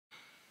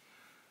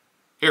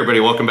Hey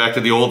everybody, welcome back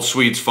to the Old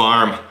Swedes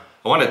Farm.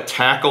 I want to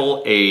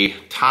tackle a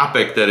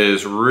topic that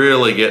is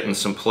really getting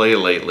some play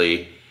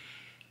lately,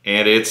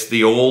 and it's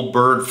the old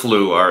bird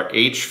flu, our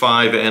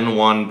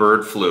H5N1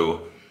 bird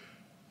flu.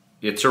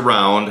 It's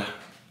around,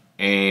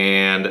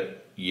 and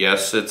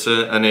yes, it's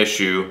an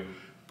issue,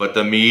 but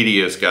the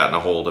media's gotten a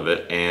hold of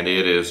it, and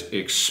it is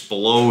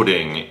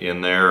exploding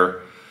in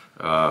their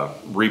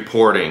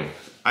reporting.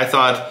 I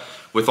thought,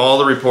 with all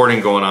the reporting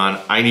going on,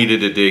 I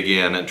needed to dig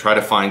in and try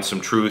to find some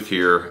truth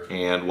here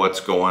and what's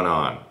going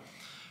on.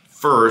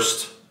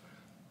 First,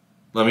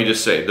 let me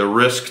just say, the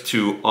risk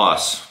to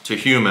us, to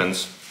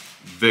humans,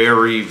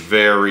 very,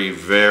 very,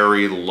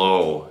 very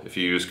low if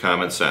you use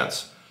common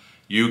sense.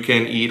 You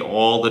can eat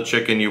all the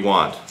chicken you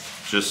want.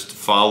 Just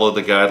follow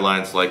the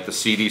guidelines like the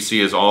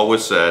CDC has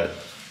always said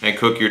and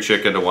cook your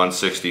chicken to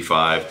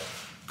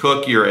 165.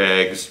 Cook your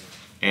eggs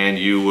and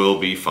you will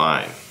be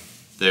fine.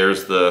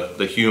 There's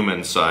the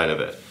human side of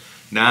it.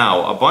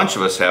 Now, a bunch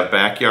of us have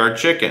backyard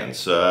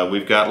chickens.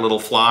 We've got little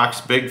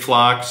flocks, big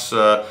flocks.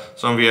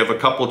 Some of you have a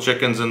couple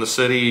chickens in the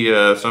city.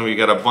 Some of you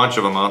got a bunch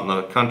of them out in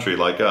the country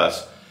like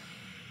us.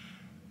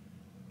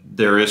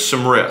 There is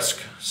some risk.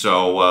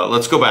 So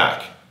let's go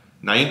back.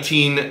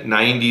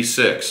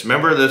 1996.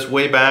 Remember this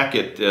way back?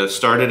 It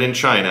started in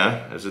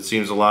China, as it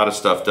seems a lot of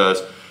stuff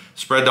does.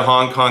 Spread to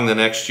Hong Kong the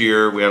next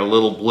year. We had a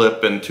little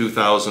blip in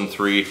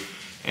 2003.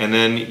 And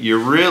then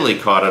you really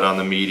caught it on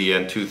the media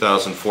in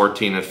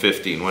 2014 and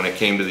 15 when it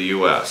came to the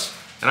US.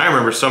 And I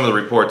remember some of the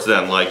reports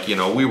then, like, you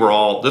know, we were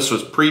all, this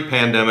was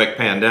pre-pandemic,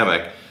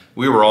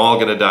 we were all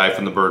gonna die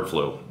from the bird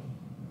flu.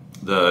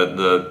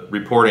 The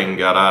reporting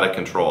got out of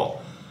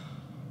control.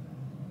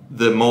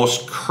 The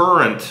most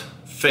current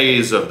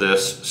phase of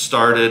this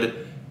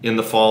started in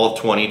the fall of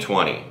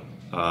 2020.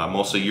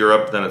 Mostly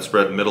Europe, then it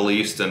spread to the Middle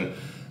East, and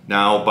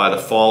now by the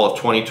fall of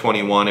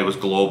 2021, it was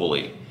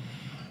globally.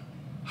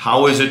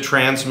 How is it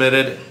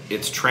transmitted?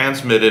 It's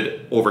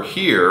transmitted over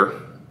here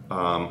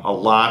a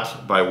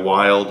lot by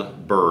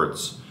wild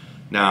birds.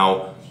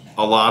 Now,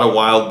 a lot of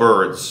wild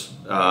birds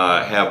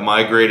have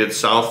migrated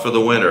south for the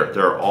winter.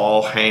 They're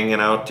all hanging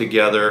out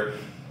together.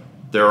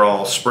 They're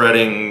all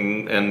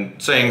spreading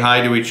and saying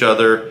hi to each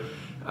other.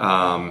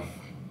 And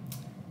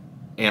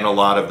a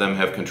lot of them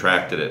have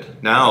contracted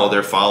it. Now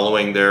they're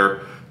following their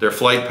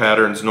flight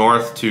patterns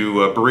north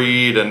to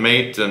breed and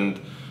mate and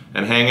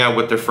hang out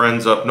with their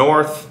friends up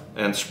north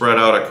and spread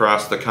out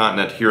across the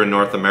continent here in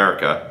North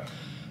America,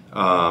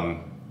 and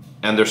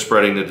they're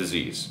spreading the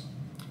disease.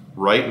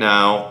 Right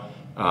now,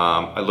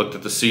 I looked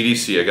at the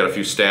CDC, I got a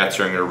few stats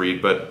here I'm going to read,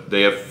 but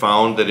they have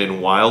found that in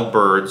wild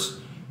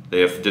birds,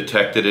 they have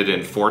detected it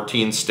in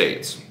 14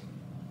 states.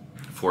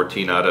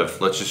 14 out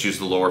of, let's just use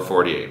the lower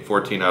 48,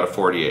 14 out of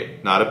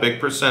 48. Not a big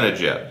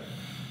percentage yet.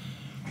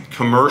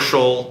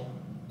 Commercial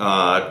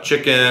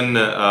chicken,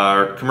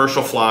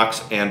 commercial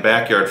flocks and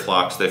backyard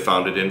flocks, they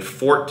found it in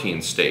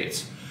 14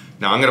 states.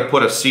 Now I'm going to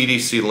put a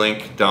CDC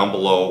link down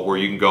below where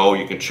you can go,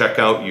 you can check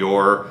out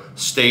your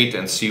state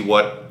and see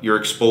what your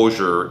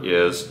exposure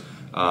is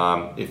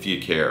if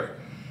you care.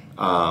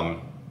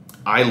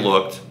 I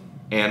looked,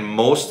 and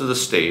most of the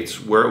states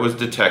where it was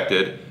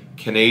detected,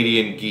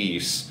 Canadian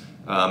geese,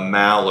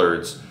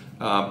 mallards,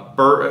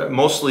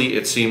 mostly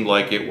it seemed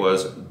like it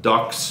was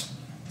ducks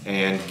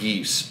and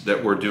geese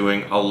that were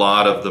doing a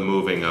lot of the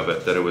moving of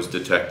it that it was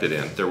detected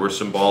in. There were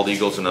some bald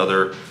eagles and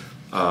other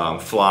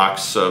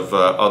flocks of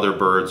other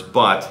birds,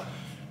 but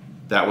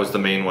that was the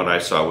main one I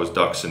saw, was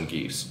ducks and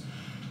geese.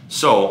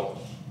 So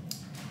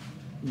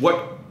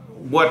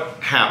what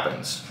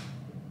happens?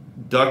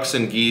 Ducks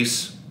and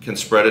geese can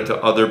spread it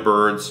to other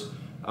birds.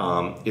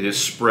 It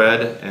is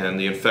spread, and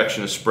the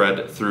infection is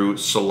spread through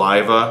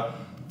saliva,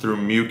 through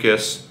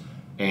mucus,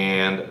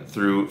 and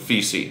through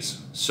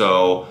feces.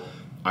 So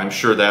I'm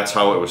sure that's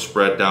how it was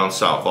spread down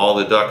south. All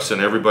the ducks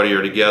and everybody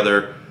are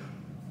together.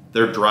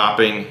 They're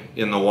dropping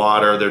in the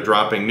water, they're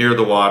dropping near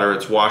the water,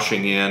 it's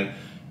washing in.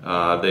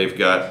 They've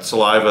got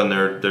saliva and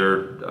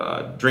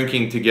they're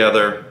drinking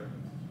together.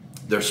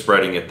 They're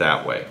spreading it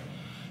that way.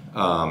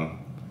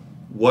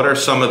 What are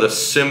some of the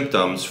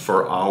symptoms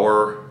for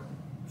our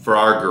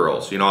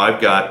girls? You know, I've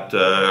got,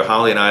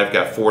 Holly and I have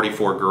got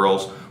 44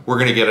 girls. We're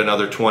gonna get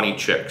another 20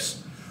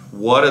 chicks.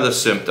 What are the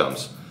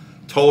symptoms?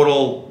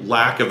 Total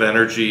lack of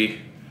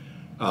energy,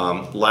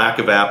 lack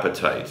of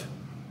appetite.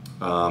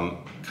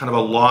 Kind of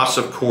a loss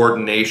of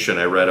coordination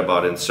I read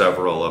about in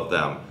several of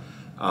them.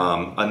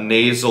 A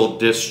nasal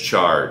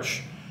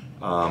discharge,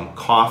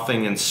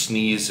 coughing and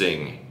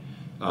sneezing.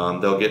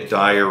 They'll get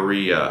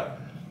diarrhea.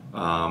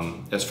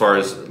 As far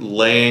as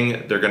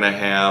laying, they're going to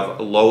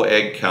have low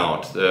egg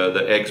count.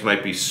 The eggs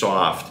might be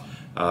soft.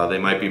 They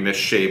might be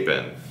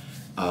misshapen.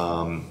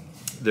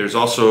 There's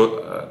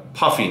also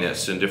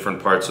puffiness in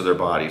different parts of their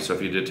body. So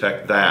if you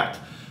detect that,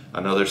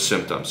 another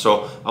symptom.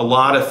 So a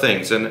lot of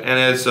things. And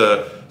as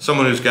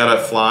someone who's got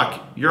a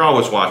flock, you're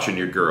always watching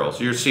your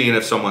girls. You're seeing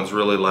if someone's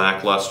really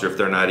lackluster, if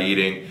they're not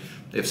eating,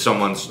 if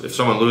someone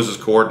loses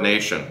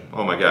coordination.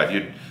 Oh my God,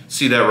 you'd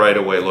see that right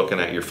away looking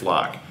at your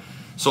flock.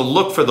 So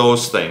look for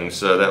those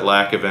things, that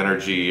lack of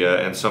energy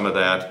and some of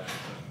that.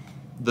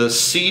 the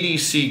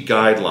CDC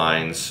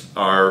guidelines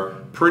are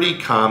pretty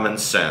common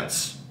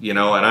sense, you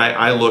know, and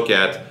I look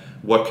at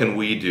what can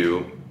we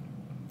do.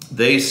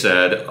 They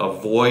said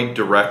avoid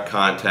direct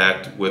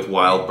contact with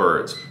wild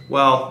birds.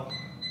 Well,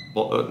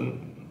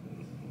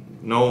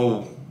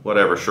 no,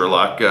 whatever,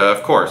 Sherlock,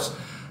 of course.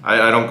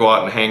 I don't go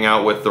out and hang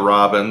out with the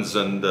robins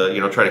and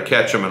you know, try to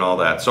catch them and all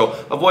that. So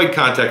avoid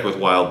contact with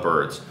wild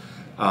birds.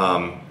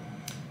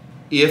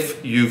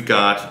 If you've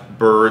got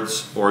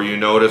birds, or you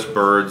notice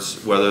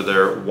birds, whether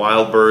they're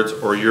wild birds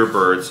or your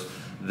birds,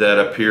 that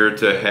appear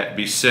to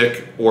be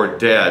sick or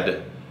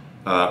dead,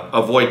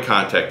 avoid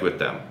contact with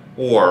them.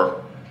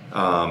 Or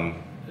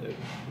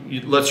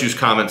let's use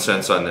common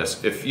sense on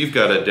this. If you've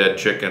got a dead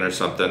chicken or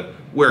something,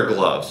 wear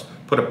gloves.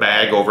 Put a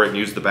bag over it and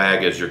use the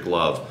bag as your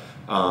glove.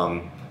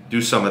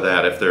 Do some of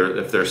that.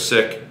 If they're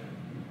sick,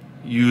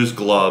 use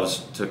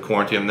gloves to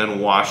quarantine them, then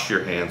wash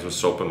your hands with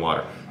soap and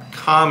water.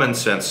 Common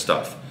sense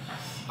stuff.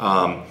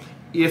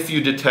 If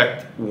you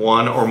detect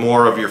one or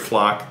more of your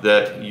flock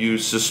that you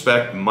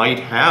suspect might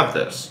have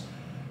this,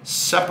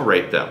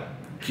 separate them.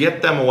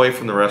 Get them away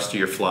from the rest of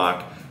your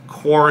flock.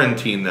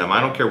 Quarantine them. I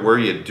don't care where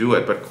you do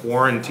it, but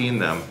quarantine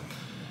them.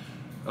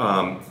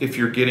 If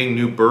you're getting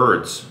new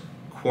birds,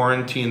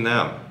 quarantine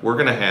them. We're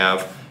going to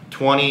have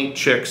 20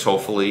 chicks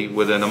hopefully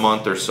within a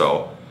month or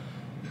so.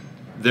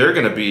 They're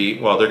going to be,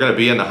 well, they're going to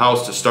be in the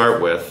house to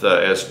start with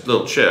as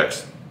little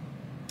chicks.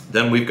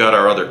 Then we've got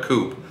our other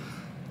coop.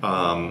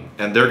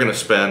 And they're going to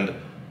spend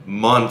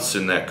months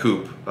in that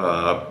coop,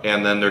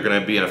 and then they're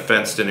going to be in a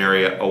fenced-in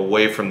area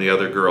away from the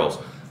other girls.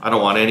 I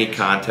don't want any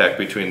contact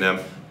between them,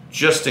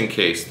 just in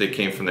case they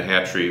came from the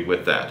hatchery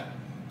with that.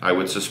 I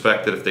would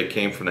suspect that if they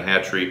came from the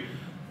hatchery,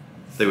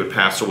 they would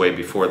pass away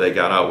before they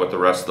got out with the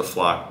rest of the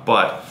flock,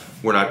 but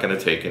we're not going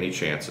to take any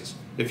chances.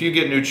 If you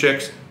get new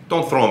chicks,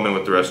 don't throw them in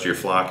with the rest of your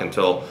flock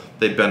until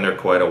they've been there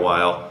quite a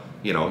while.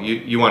 You know,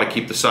 you want to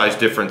keep the size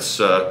difference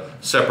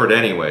separate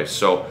anyway,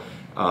 so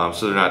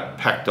they're not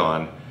pecked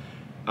on.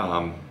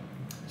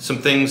 Some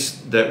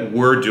things that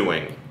we're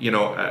doing, you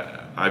know,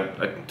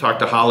 I talked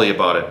to Holly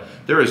about it.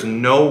 There is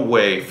no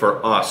way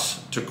for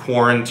us to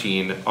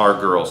quarantine our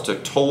girls, to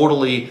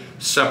totally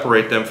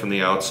separate them from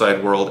the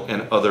outside world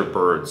and other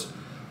birds.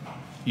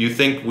 You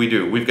think we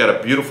do. We've got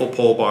a beautiful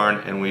pole barn,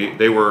 and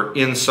they were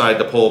inside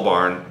the pole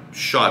barn,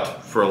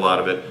 shut for a lot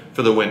of it,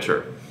 for the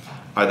winter.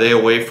 Are they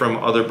away from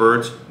other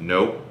birds?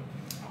 Nope.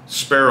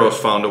 Sparrows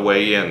found a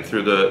way in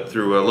through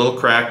a little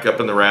crack up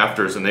in the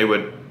rafters, and they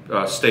would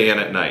stay in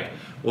at night.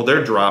 Well,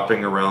 they're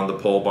dropping around the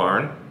pole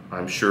barn,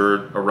 I'm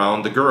sure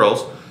around the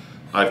girls.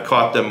 I've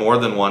caught them more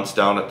than once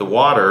down at the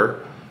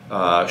water,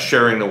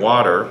 sharing the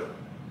water.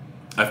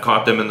 I've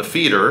caught them in the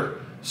feeder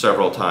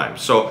several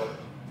times. So,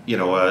 you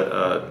know,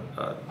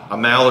 a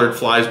mallard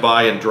flies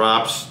by and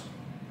drops,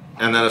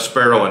 and then a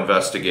sparrow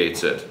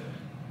investigates it.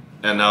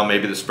 And now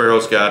maybe the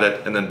sparrow's got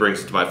it and then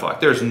brings it to my flock.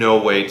 There's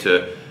no way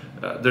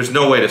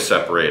to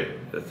separate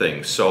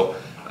things. So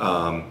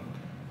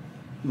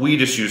we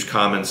just use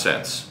common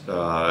sense.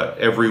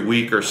 Every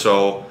week or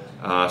so,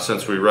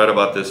 since we read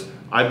about this,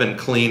 I've been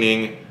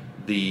cleaning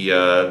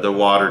the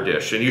water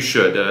dish, and you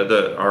should.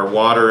 Our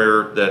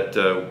water,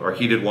 our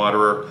heated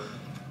water,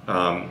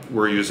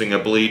 we're using a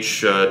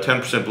bleach,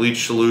 10%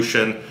 bleach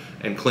solution,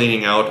 and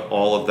cleaning out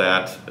all of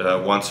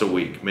that once a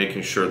week,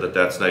 making sure that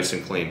that's nice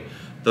and clean.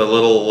 The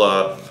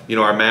little, you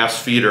know, our mass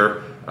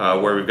feeder,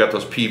 where we've got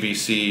those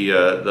PVC,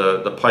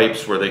 the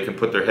pipes where they can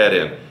put their head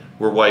in,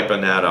 we're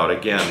wiping that out.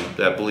 Again,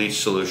 that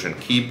bleach solution,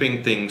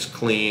 keeping things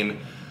clean.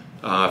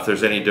 If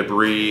there's any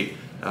debris,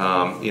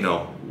 you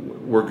know,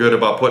 we're good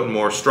about putting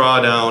more straw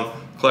down,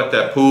 collect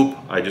that poop.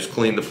 I just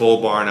cleaned the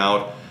pole barn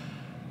out.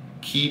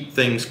 Keep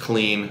things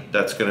clean.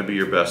 That's going to be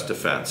your best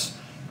defense.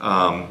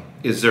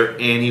 Is there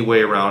any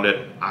way around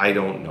it? I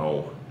don't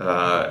know.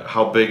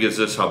 How big is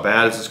this? How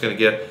bad is this going to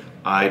get?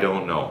 I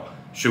don't know.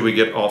 Should we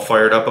get all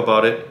fired up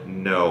about it?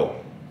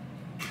 No.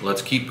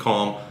 Let's keep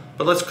calm,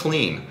 but let's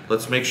clean.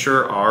 Let's make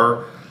sure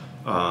our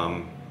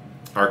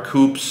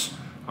coops,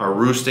 our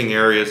roosting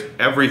areas,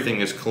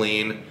 everything is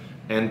clean,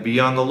 and be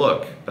on the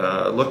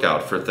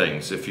lookout for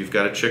things. If you've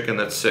got a chicken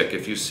that's sick,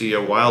 if you see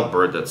a wild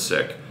bird that's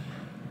sick,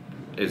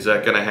 is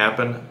that going to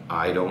happen?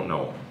 I don't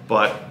know,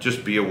 but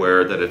just be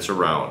aware that it's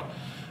around.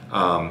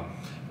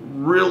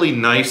 Really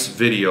nice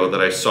video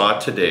that I saw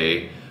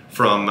today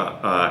from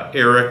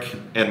Eric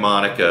and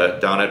Monica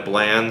down at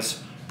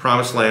Bland's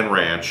Promised Land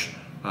Ranch.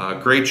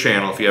 Great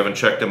channel. If you haven't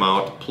checked them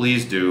out,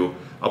 please do.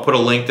 I'll put a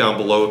link down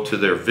below to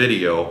their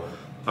video,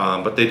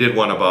 but they did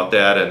one about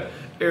that, and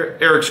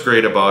Eric's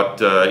great about,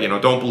 you know,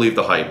 don't believe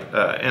the hype,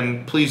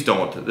 and please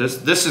don't.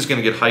 This is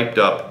going to get hyped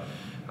up.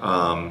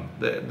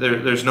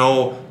 There's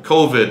no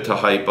COVID to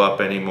hype up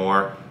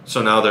anymore,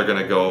 so now they're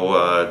going to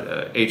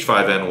go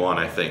H5N1,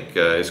 I think,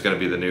 is going to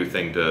be the new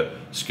thing to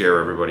scare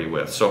everybody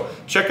with. So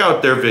check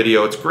out their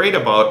video. It's great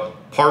about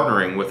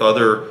partnering with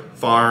other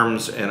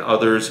farms and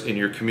others in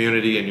your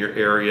community, in your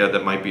area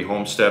that might be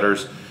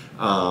homesteaders,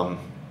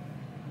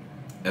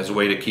 as a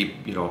way to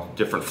keep, you know,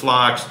 different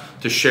flocks,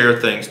 to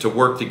share things, to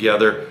work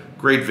together.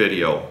 Great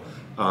video.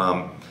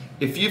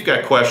 if you've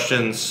got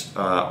questions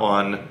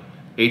on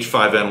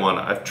H5N1,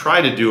 I've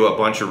tried to do a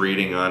bunch of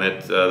reading on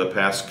it the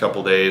past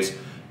couple days,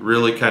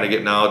 really kind of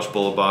get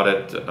knowledgeable about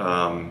it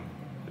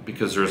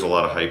because there's a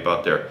lot of hype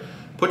out there.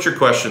 Put your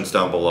questions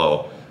down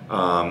below.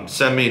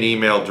 Send me an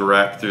email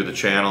direct through the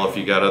channel if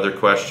you got other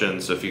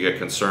questions, if you get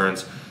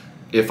concerns.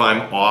 If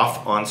I'm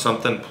off on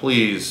something,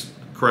 please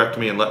correct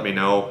me and let me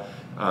know.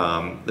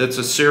 It's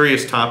a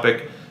serious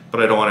topic,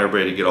 but I don't want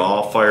everybody to get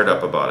all fired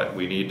up about it.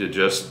 We need to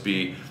just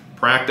be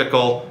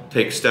practical,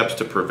 take steps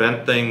to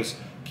prevent things,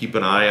 keep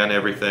an eye on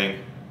everything.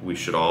 We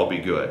should all be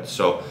good.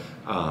 So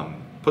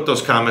put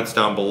those comments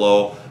down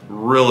below.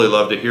 Really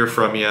love to hear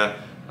from you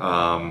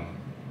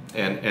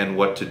and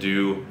what to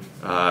do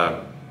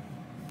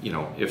you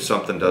know, if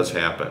something does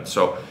happen.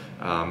 So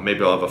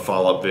maybe I'll have a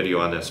follow-up video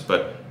on this,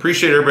 but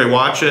appreciate everybody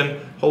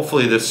watching.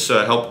 Hopefully this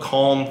helped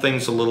calm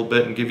things a little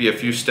bit and give you a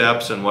few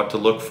steps and what to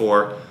look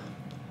for.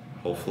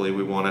 Hopefully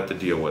we won't have to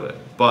deal with it,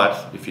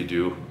 but if you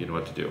do, you know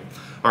what to do.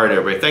 All right,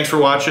 everybody, thanks for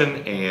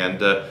watching,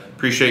 and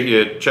appreciate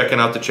you checking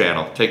out the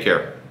channel. Take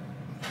care.